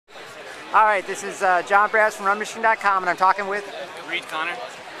All right, this is John Brabbs from RunMichigan.com, and I'm talking with Reed Connor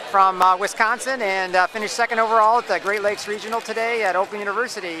from Wisconsin, and finished second overall at the Great Lakes Regional today at Oakland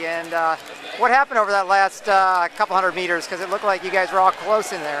University. And what happened over that last couple hundred meters? Because it looked like you guys were all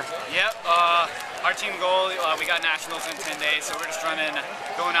close in there. Yep. Our team goal, we got nationals in 10 days, so we're just going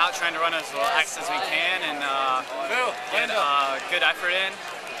out, trying to run as relaxed as we can, and get good effort in,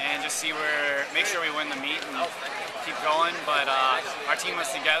 and just make sure we win the meet and keep going. But our team was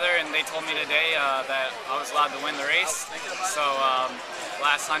together, and they told me today that I was allowed to win the race. So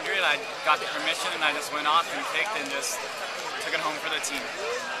last 100, I got the permission, and I just went off and kicked and just took it home for the team.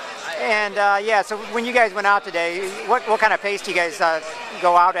 And yeah, so when you guys went out today, what kind of pace do you guys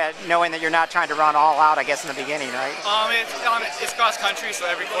go out at, knowing that you're not trying to run all out, I guess, in the beginning, right? It's cross country, so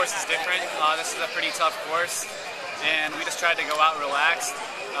every course is different. This is a pretty tough course, and we just tried to go out relaxed.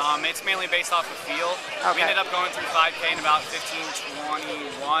 It's mainly based off of feel. Okay. We ended up going through 5K in about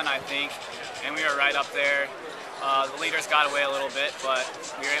 15:21, I think, and we were right up there. The leaders got away a little bit, but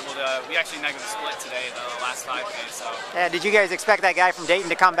we actually negged the split today, the last 5K. So. Yeah, did you guys expect that guy from Dayton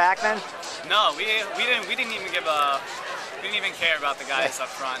to come back then? No, we didn't even care about the guys up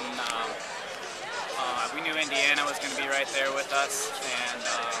front. And, we knew Indiana was going to be right there with us, and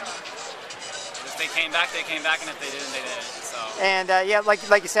if they came back, they came back, and if they didn't, they didn't. So. And yeah, like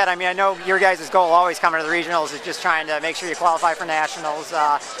you said, I mean, I know your guys' goal always coming to the regionals is just trying to make sure you qualify for nationals.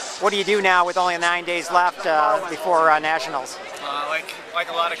 What do you do now with only 9 days left before nationals? Like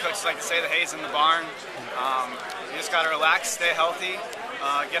a lot of coaches like to say, the hay's in the barn. You just got to relax, stay healthy,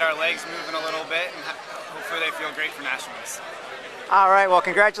 get our legs moving a little bit, and hopefully they feel great for nationals. All right, well,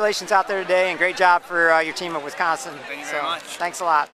 congratulations out there today, and great job for your team of Wisconsin. Thank you very much. Thanks a lot.